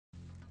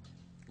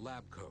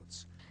lab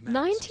coats.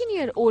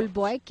 19-year-old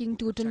boy King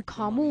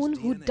Tutankhamen,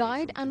 who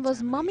died and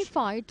was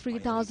mummified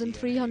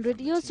 3,300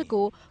 years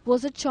ago,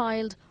 was a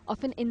child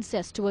of an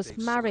incestuous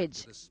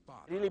marriage. I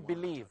really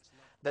believe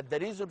that the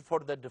reason for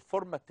the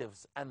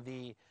deformatives and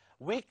the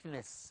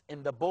weakness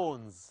in the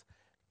bones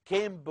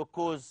came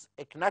because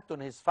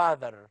Akhenaten, his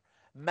father,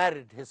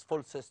 married his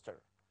full sister.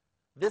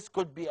 This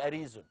could be a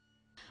reason.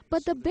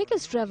 But the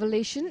biggest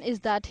revelation is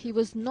that he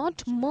was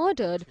not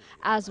murdered,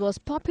 as was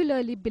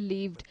popularly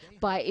believed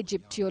by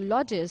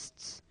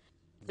Egyptologists.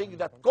 The thing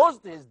that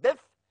caused his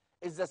death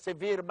is the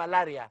severe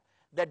malaria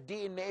that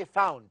DNA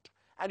found.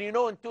 And you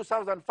know, in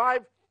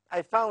 2005,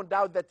 I found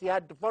out that he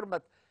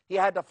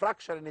had a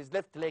fracture in his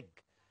left leg,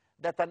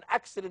 that an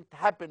accident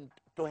happened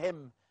to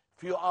him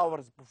few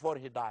hours before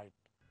he died.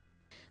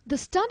 The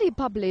study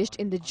published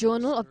in the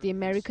Journal of the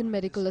American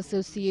Medical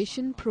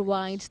Association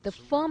provides the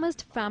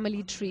firmest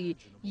family tree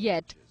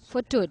yet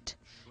for Tut.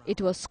 It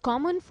was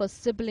common for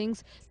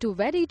siblings to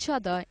wed each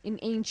other in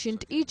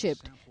ancient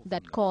Egypt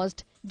that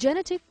caused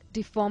genetic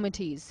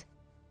deformities.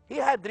 He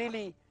had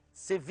really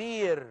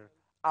severe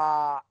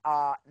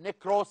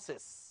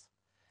necrosis.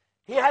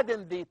 He had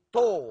in the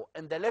toe,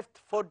 in the left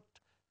foot,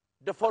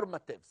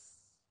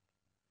 deformatives.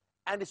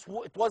 And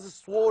it was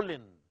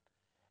swollen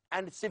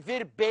and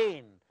severe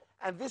pain.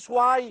 And this is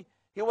why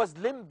he was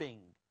limping.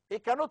 He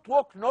cannot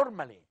walk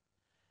normally.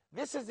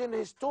 This is in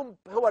his tomb.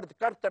 Howard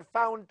Carter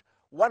found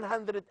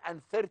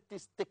 130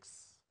 sticks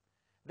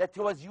that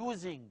he was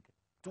using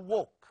to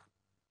walk.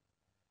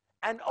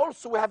 And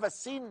also we have a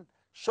scene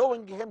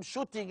showing him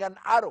shooting an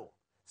arrow,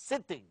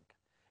 sitting.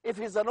 If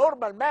he's a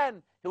normal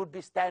man, he would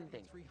be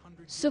standing.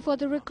 So for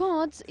the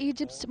records,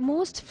 Egypt's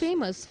most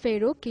famous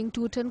pharaoh, King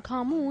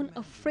Tutankhamen,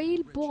 a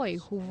frail boy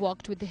who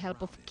walked with the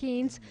help of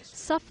canes,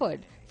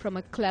 suffered from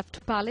a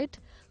cleft palate,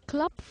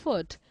 club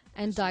foot,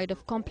 and died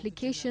of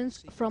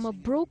complications from a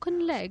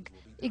broken leg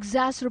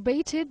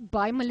exacerbated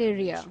by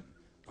malaria.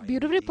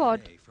 Bureau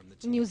Report,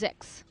 News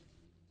X.